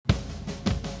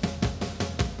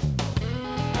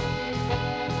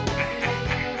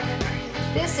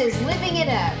is Living It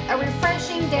Up, a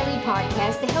refreshing daily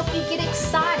podcast to help you get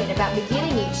excited about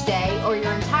beginning each day or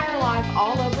your entire life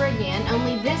all over again,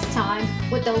 only this time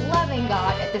with the loving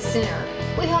God at the center.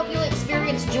 We hope you'll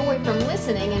experience joy from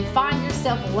listening and find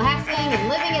yourself laughing and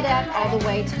living it up all the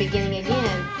way to beginning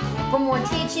again. For more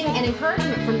teaching and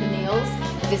encouragement from the Neils,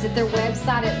 visit their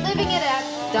website at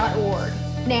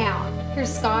livingitup.org. Now,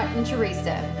 here's Scott and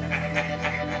Teresa.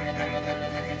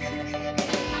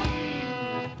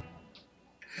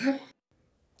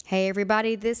 Hey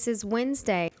everybody, this is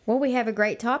Wednesday. Well, we have a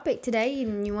great topic today,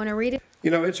 and you want to read it? You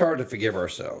know, it's hard to forgive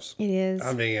ourselves. It is.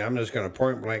 I mean, I'm just going to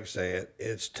point blank say it.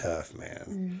 It's tough,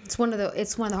 man. It's one of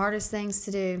the hardest things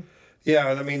to do. Yeah,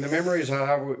 I mean, the memories of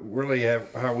how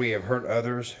we have hurt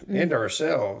others and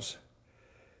ourselves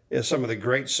is some of the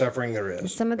great suffering there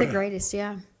is. Some of the greatest,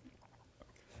 yeah.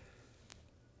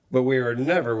 But we are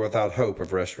never without hope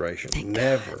of restoration.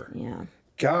 Never. Yeah.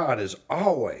 God is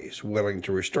always willing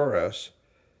to restore us,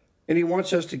 and He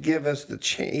wants us to give us the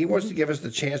chance. He wants to give us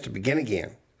the chance to begin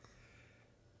again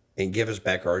and give us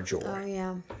back our joy. Oh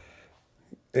yeah.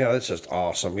 You know, that's just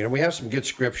awesome. You know, we have some good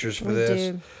scriptures for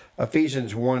this. Do.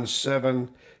 Ephesians 1:7.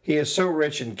 He is so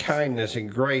rich in kindness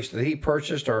and grace that He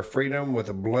purchased our freedom with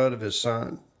the blood of His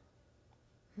Son.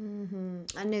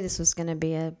 Mm-hmm. I knew this was going to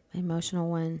be an emotional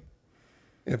one.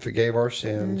 And forgave our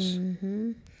sins.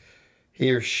 Mm-hmm. He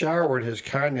has showered His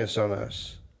kindness on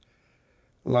us,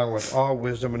 along with all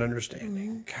wisdom and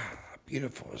understanding. God, how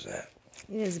beautiful is that?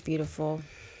 It is beautiful.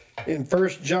 In 1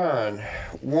 John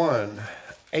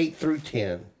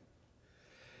 1:8-10,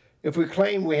 if we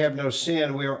claim we have no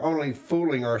sin, we are only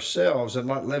fooling ourselves and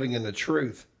not living in the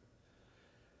truth.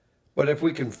 But if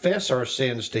we confess our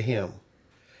sins to Him,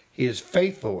 He is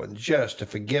faithful and just to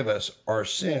forgive us our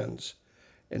sins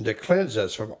and to cleanse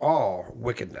us from all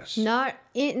wickedness. Not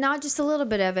just a little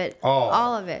bit of it,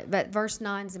 all of it. But verse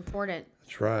 9 is important.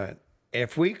 That's right.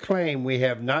 If we claim we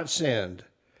have not sinned,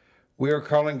 we are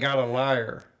calling God a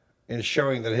liar and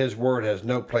showing that His word has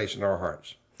no place in our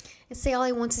hearts. And see, all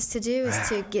He wants us to do is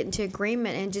to get into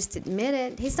agreement and just admit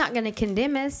it. He's not going to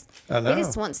condemn us. I know. He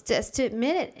just wants us to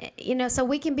admit it, so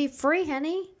we can be free,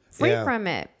 honey. Free from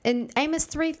it. And Amos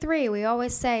 3:3, we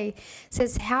always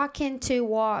says, how can two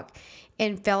walk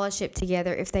in fellowship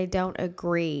together if they don't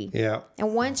agree? Yeah.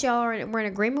 And once we're in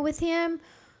agreement with Him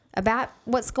about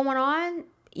what's going on,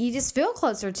 you just feel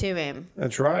closer to Him.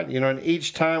 That's right. You know, and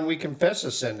each time we confess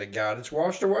a sin to God, it's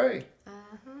washed away.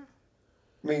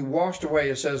 I mean, washed away,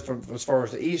 it says, from as far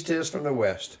as the east is from the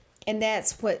west. And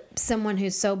that's what someone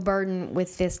who's so burdened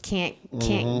with this can't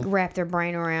wrap their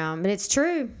brain around. But it's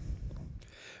true.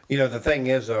 You know, the thing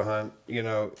is, though, hon,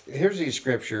 here's these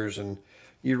scriptures, and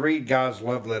you read God's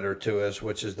love letter to us,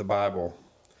 which is the Bible.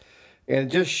 And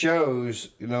it just shows,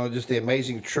 just the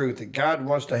amazing truth that God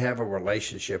wants to have a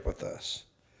relationship with us.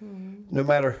 No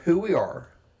matter who we are,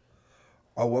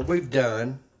 or what we've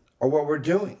done, or what we're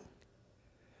doing.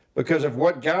 Because of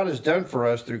what God has done for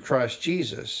us through Christ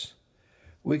Jesus,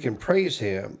 we can praise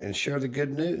Him and share the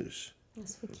good news.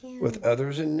 Yes, we can. With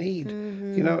others in need.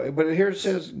 But here it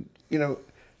says,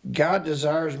 God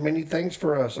desires many things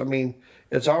for us. I mean,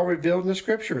 it's all revealed in the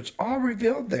scripture. It's all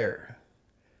revealed there.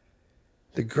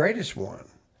 The greatest one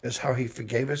is how He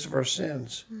forgave us of our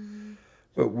sins.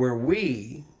 But where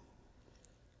we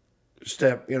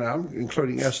I'm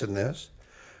including us in this,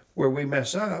 where we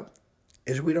mess up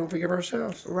is we don't forgive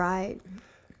ourselves. Right.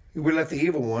 We let the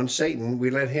evil one, Satan, we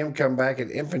let him come back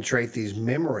and infiltrate these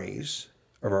memories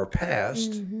of our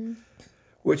past,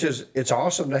 which is, it's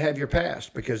awesome to have your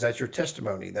past because that's your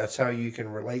testimony. That's how you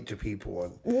can relate to people.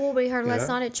 And Well, we heard last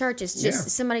night at church. It's just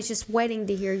somebody's just waiting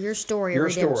to hear your story of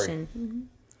redemption.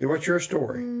 Story. What's your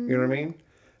story? You know what I mean?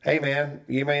 Hey, man,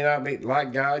 you may not be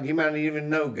like God. You might not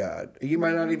even know God. You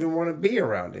might not even want to be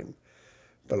around Him.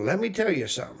 But let me tell you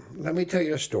something. Let me tell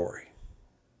you a story.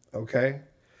 Okay?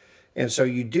 And so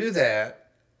you do that,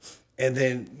 and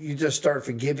then you just start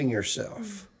forgiving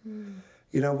yourself.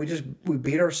 We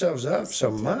beat ourselves up so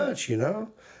much, I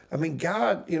mean,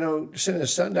 God, sent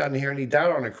His Son down here, and He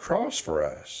died on a cross for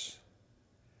us.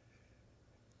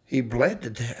 He bled to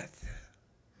death.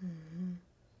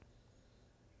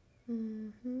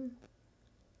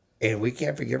 And we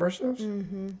can't forgive ourselves?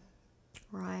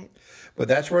 Right. But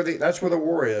that's where the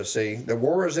war is, see? The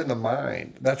war is in the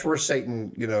mind. That's where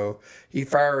Satan, he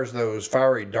fires those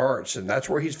fiery darts, and that's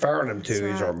where he's firing them to,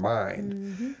 is our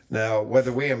mind. Now,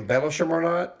 whether we embellish them or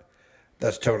not,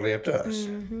 that's totally up to us.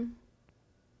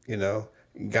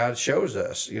 God shows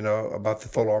us, about the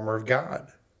full armor of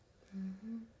God.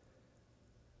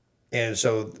 And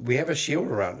so we have a shield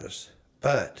around us.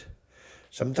 But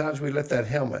sometimes we lift that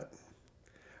helmet.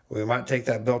 We might take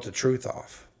that belt of truth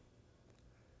off.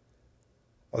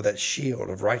 of that shield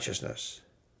of righteousness,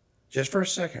 just for a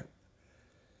second,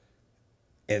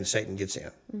 and Satan gets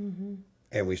in. Mm-hmm.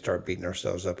 And we start beating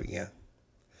ourselves up again.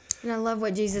 And I love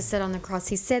what Jesus said on the cross.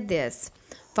 He said this,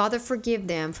 Father, forgive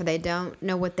them, for they don't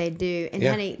know what they do. And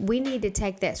honey, we need to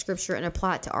take that scripture and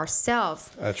apply it to ourselves.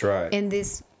 That's right. In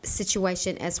this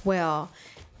situation as well.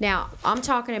 Now, I'm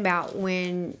talking about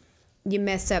when you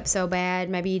mess up so bad,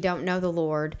 maybe you don't know the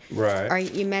Lord. Right. Or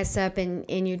you mess up and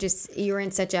you're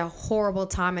in such a horrible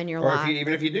time in your life. Or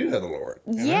even if you do know the Lord.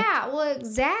 Yeah, well,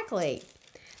 exactly.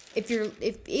 If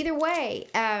either way,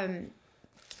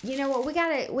 you know what,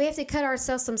 we have to cut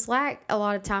ourselves some slack a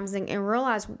lot of times and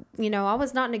realize, you know, I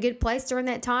was not in a good place during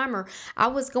that time, or I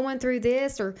was going through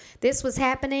this, or this was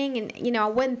happening, and, you know, I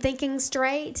wasn't thinking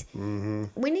straight. Mm-hmm.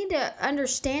 We need to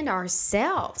understand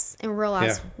ourselves and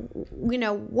realize, you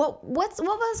know, what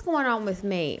was going on with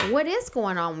me? What is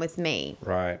going on with me?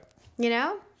 Right. You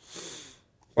know?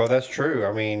 Well, that's true.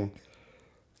 I mean,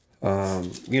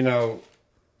 you know,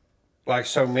 like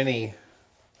so many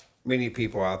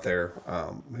people out there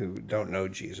who don't know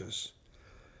Jesus,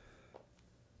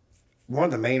 one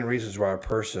of the main reasons why a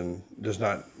person does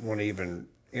not want to even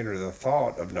enter the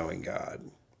thought of knowing God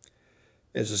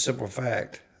is the simple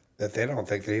fact that they don't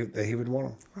think that he would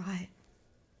want them. Right.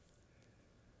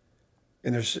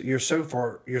 And you're so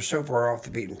far off the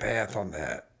beaten path on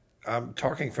that. I'm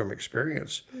talking from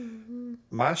experience. Mm-hmm.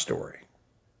 My story.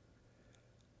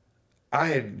 I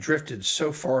had drifted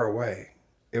so far away.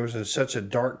 It was in such a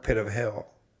dark pit of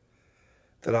hell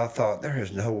that I thought, there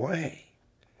is no way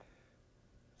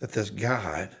that this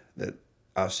God that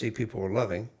I see people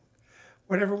loving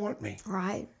would ever want me.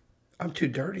 Right. I'm too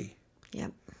dirty.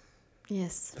 Yep.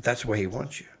 Yes. But that's the way he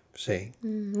wants you, see?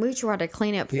 We try to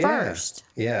clean up first.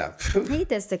 Yeah. He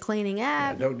does the cleaning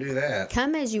up. Yeah, don't do that.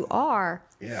 Come as you are.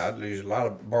 Yeah, I'd use a lot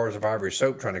of bars of Ivory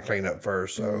soap trying to clean up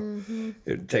first, so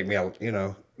it'd take me, you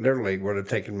know, literally would have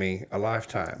taken me a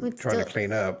lifetime trying to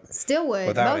clean up. Still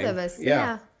would, both of us.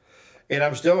 Yeah. And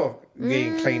I'm still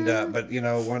getting cleaned up, but you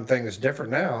know, one thing that's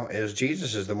different now is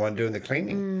Jesus is the one doing the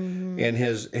cleaning. And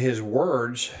his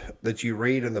words that you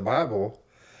read in the Bible,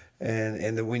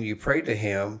 and when you pray to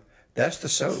him, that's the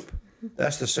soap.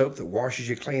 That's the soap that washes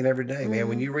you clean every day, man.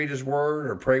 When you read his word,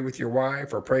 or pray with your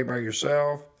wife, or pray by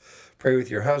yourself, pray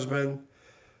with your husband,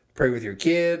 pray with your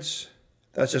kids,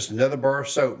 that's just another bar of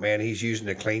soap, man, he's using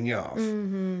to clean you off.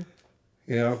 Mm-hmm.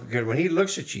 You know, because when he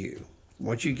looks at you,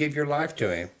 once you give your life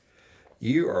to him,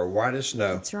 you are white as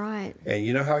snow. That's right. And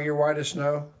you know how you're white as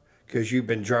snow? Because you've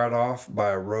been dried off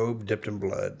by a robe dipped in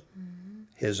blood. Mm-hmm.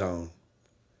 His own.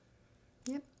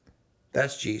 Yep.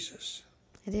 That's Jesus.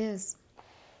 It is.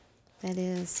 It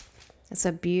is. It's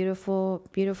a beautiful,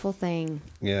 beautiful thing.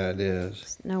 Yeah, it is.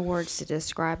 There's no words to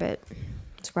describe it.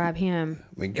 Describe him.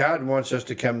 I mean, God wants us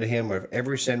to come to him with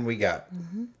every sin we got.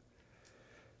 Mm-hmm.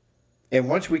 And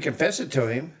once we confess it to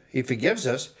him, he forgives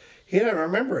us. He doesn't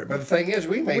remember it. But the thing is,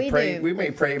 we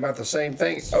may pray about the same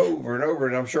thing over and over,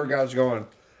 and I'm sure God's going,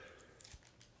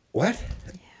 what?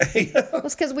 Yeah. Well,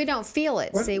 it's because we don't feel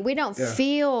it. What? See, we don't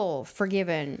feel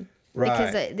forgiven.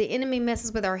 Right. Because the enemy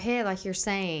messes with our head, like you're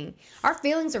saying. Our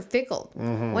feelings are fickle.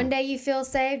 Mm-hmm. One day you feel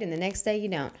saved, and the next day you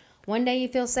don't. One day you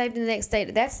feel saved, and the next day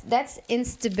that's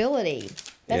instability.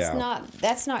 That's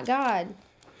not God.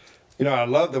 You know, I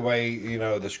love the way, you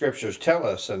know, the scriptures tell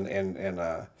us in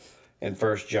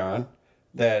 1 John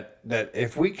that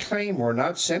if we claim we're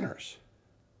not sinners,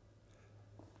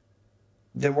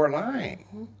 then we're lying.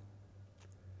 Mm-hmm.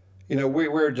 You know,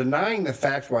 we're denying the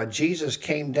fact why Jesus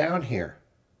came down here.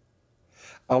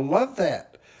 I love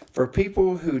that for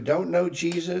people who don't know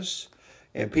Jesus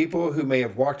and people who may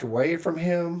have walked away from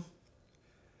him,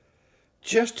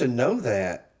 just to know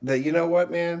that you know what,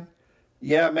 man?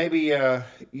 Yeah, maybe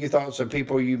you thought some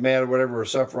people you met or whatever were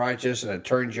self-righteous and it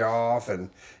turned you off and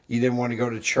you didn't want to go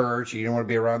to church, you didn't want to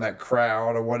be around that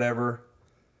crowd or whatever.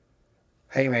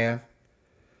 Hey, man,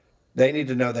 they need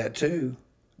to know that too,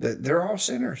 that they're all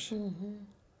sinners. Mm-hmm.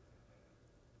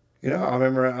 You know, I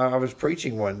remember I was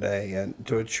preaching one day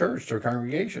to a church, to a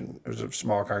congregation. It was a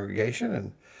small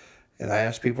congregation, and I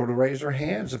asked people to raise their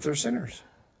hands if they're sinners.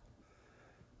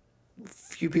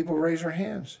 Few people raised their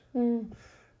hands. Mm.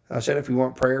 I said, if you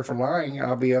want prayer for lying,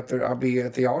 I'll be up there. I'll be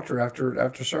at the altar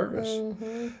after service.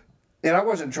 Mm-hmm. And I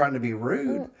wasn't trying to be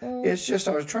rude. Mm-hmm. It's just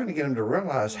I was trying to get them to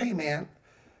realize, hey, man,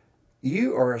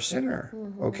 you are a sinner,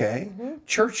 okay? Mm-hmm.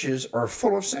 Churches are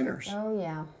full of sinners. Oh,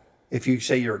 yeah. If you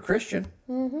say you're a Christian.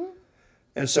 Mm-hmm.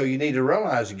 And so you need to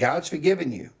realize God's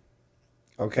forgiven you,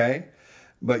 okay?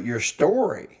 But your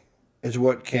story is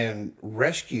what can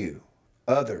rescue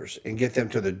others and get them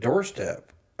to the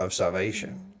doorstep of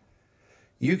salvation. Mm-hmm.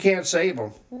 You can't save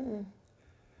them. Mm-hmm.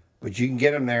 But you can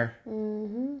get them there.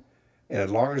 Mm-hmm. And as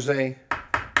long as they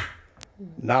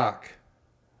knock,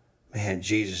 man,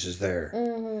 Jesus is there.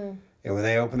 Mm-hmm. And when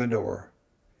they open the door,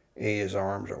 his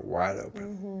arms are wide open.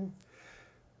 Mm-hmm.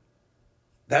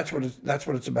 That's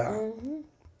what it's about. Mm-hmm.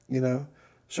 You know?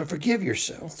 So forgive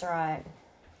yourself. That's right.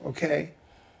 Okay?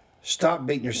 Stop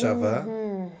beating yourself up.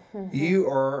 Mm-hmm. You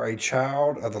are a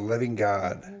child of the living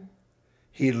God. Mm-hmm.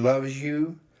 He loves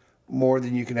you more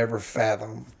than you can ever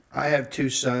fathom. I have 2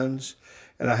 sons,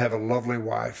 and I have a lovely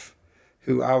wife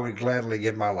who I would gladly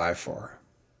give my life for.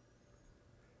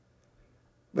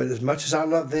 But as much as I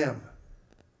love them,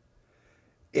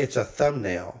 it's a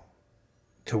thumbnail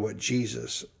to what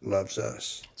Jesus loves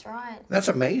us. That's right. That's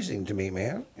amazing to me,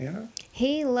 man. You know?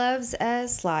 He loves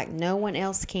us like no one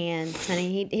else can.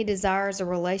 Honey, he desires a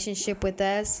relationship with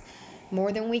us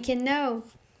more than we can know.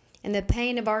 And the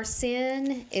pain of our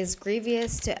sin is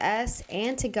grievous to us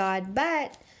and to God.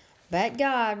 But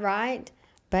God, right?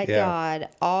 But yeah. God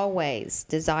always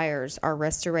desires our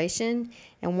restoration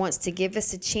and wants to give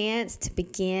us a chance to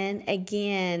begin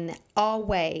again.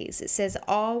 Always. It says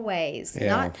always.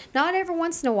 Yeah. Not every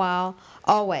once in a while.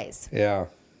 Always. Yeah.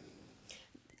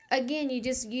 Again, you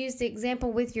just used the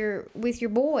example with your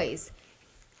boys.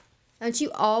 Don't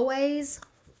you always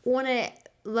want to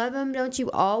love them? Don't you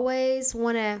always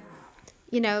want to,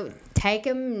 take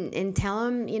them and tell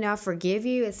them, I forgive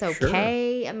you. It's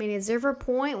okay. Sure. I mean, is there ever a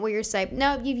point where you're saying,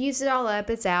 no, you've used it all up.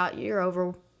 It's out. You're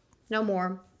over. No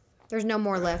more. There's no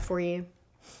more left for you.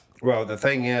 Well, the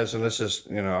thing is, and this is,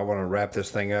 I want to wrap this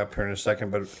thing up here in a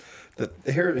second, but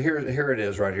here it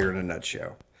is right here in a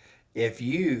nutshell. If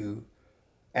you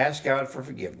ask God for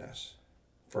forgiveness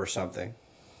for something,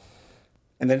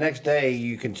 and the next day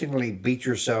you continually beat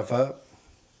yourself up,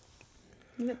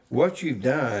 yep. What you've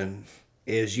done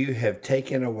is you have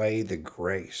taken away the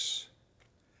grace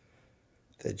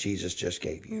that Jesus just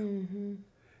gave you. Mm-hmm.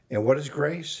 And what is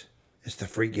grace? It's the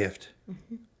free gift.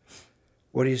 Mm-hmm.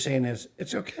 What he's saying is,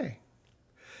 it's okay.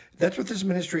 That's what this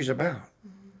ministry is about.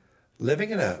 Mm-hmm.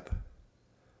 Living it up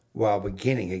while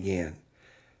beginning again.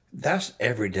 That's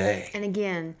every day. And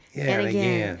again. Yeah, and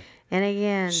again. And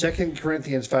again. 2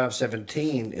 Corinthians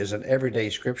 5:17 is an everyday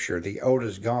scripture. The old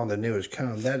is gone, the new has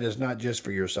come. That is not just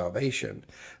for your salvation.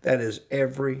 That is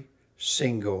every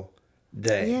single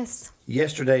day. Yes.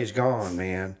 Yesterday's gone,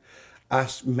 man. I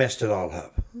messed it all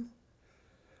up. Mm-hmm.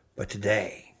 But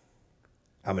today,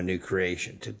 I'm a new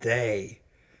creation. Today,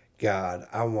 God,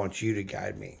 I want you to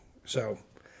guide me. So,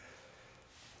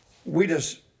 we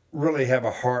just really have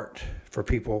a heart for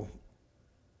people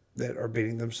that are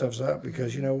beating themselves up,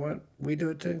 because you know what? We do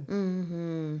it too.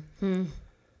 Mm-hmm. Hmm.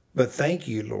 But thank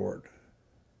you, Lord,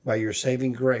 by your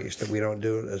saving grace that we don't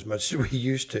do it as much as we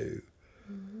used to.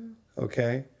 Mm-hmm.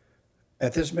 Okay?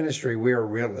 At this ministry, we are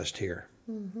realists here.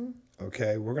 Mm-hmm.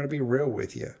 Okay? We're going to be real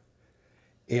with you.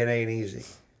 It ain't easy.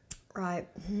 Right.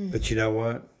 But you know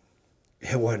what?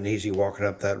 It wasn't easy walking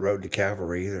up that road to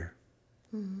Calvary either.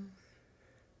 Mm-hmm.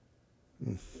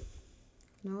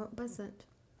 No, it wasn't.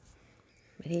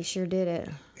 But he sure did it.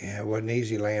 Yeah, it wasn't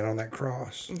easy laying on that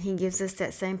cross. And he gives us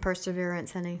that same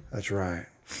perseverance, honey. That's right.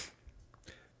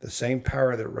 The same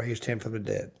power that raised him from the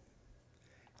dead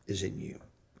is in you,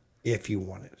 if you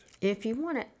want it. If you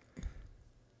want it.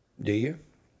 Do you?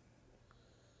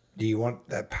 Do you want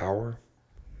that power?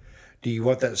 Do you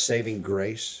want that saving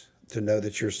grace to know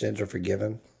that your sins are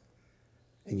forgiven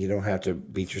and you don't have to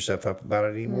beat yourself up about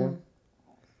it anymore?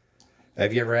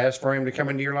 Have you ever asked for him to come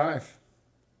into your life?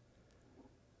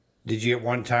 Did you at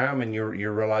one time, and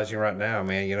you're realizing right now,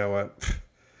 man, you know what?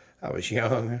 I was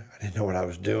young. I didn't know what I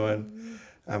was doing.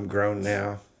 I'm grown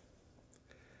now.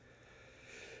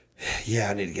 Yeah,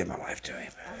 I need to give my life to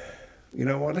him. You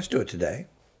know what? Let's do it today.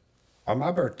 On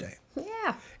my birthday.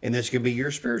 Yeah. And this could be your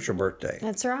spiritual birthday.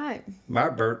 That's right. My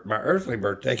earthly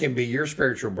birthday can be your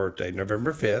spiritual birthday,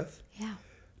 November 5th,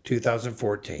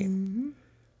 2014. Mm-hmm.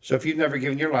 So if you've never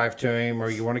given your life to him, or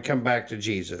you want to come back to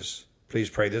Jesus, please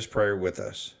pray this prayer with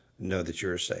us. Know that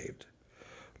you're saved.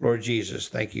 Lord Jesus,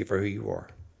 thank you for who you are.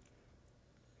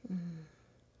 Mm-hmm.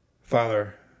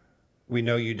 Father, we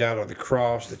know you died on the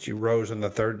cross, that you rose on the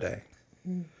third day.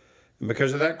 Mm-hmm. And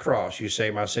because of that cross, you say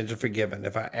my sins are forgiven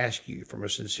if I ask you from a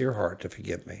sincere heart to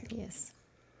forgive me. Yes.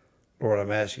 Lord,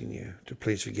 I'm asking you to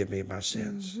please forgive me of my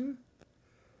sins. Mm-hmm.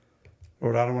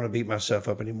 Lord, I don't want to beat myself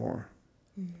up anymore.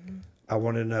 Mm-hmm. I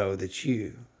want to know that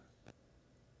you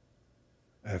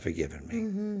have forgiven me.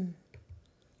 Mm-hmm.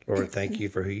 Lord, thank you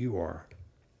for who you are.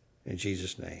 In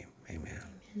Jesus' name, amen.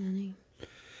 Amen.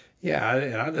 Yeah,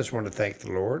 and I just want to thank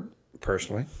the Lord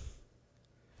personally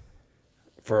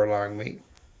for allowing me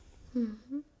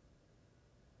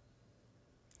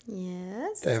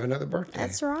Yes. to have another birthday.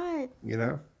 That's right. You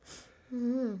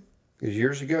know? Because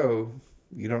years ago,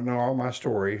 you don't know all my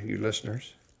story, you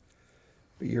listeners,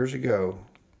 but years ago,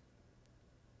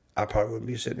 I probably wouldn't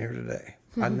be sitting here today.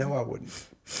 I know I wouldn't.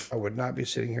 I would not be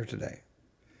sitting here today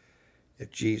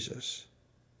if Jesus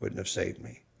wouldn't have saved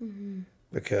me.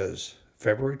 Because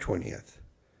February 20th,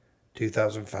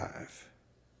 2005,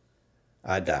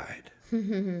 I died.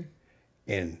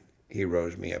 And he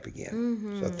rose me up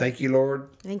again. So thank you, Lord.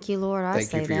 Thank you, Lord.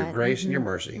 Thank you for your grace and your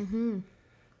mercy.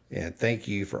 And thank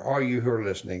you for all you who are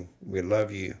listening. We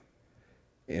love you.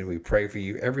 And we pray for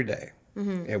you every day.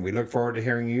 And we look forward to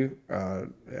hearing you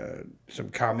some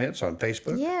comments on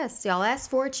Facebook. Yes, y'all asked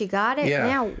for it. You got it. Yeah.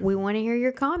 Now we want to hear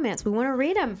your comments. We want to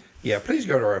read them. Yeah, please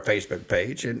go to our Facebook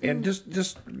page and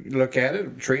just look at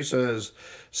it. Teresa is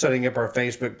setting up our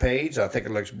Facebook page. I think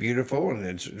it looks beautiful and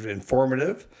it's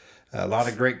informative. A lot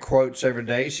of great quotes every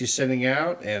day she's sending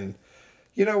out. And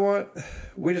you know what?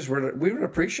 We would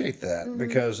appreciate that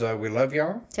because we love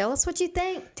y'all. Tell us what you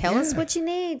think. Tell us what you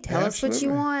need. Tell us what you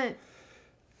want.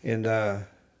 And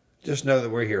just know that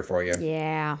we're here for you.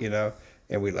 Yeah. You know,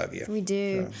 and we love you. We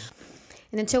do.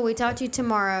 And until we talk to you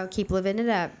tomorrow, keep living it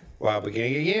up. While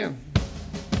beginning again.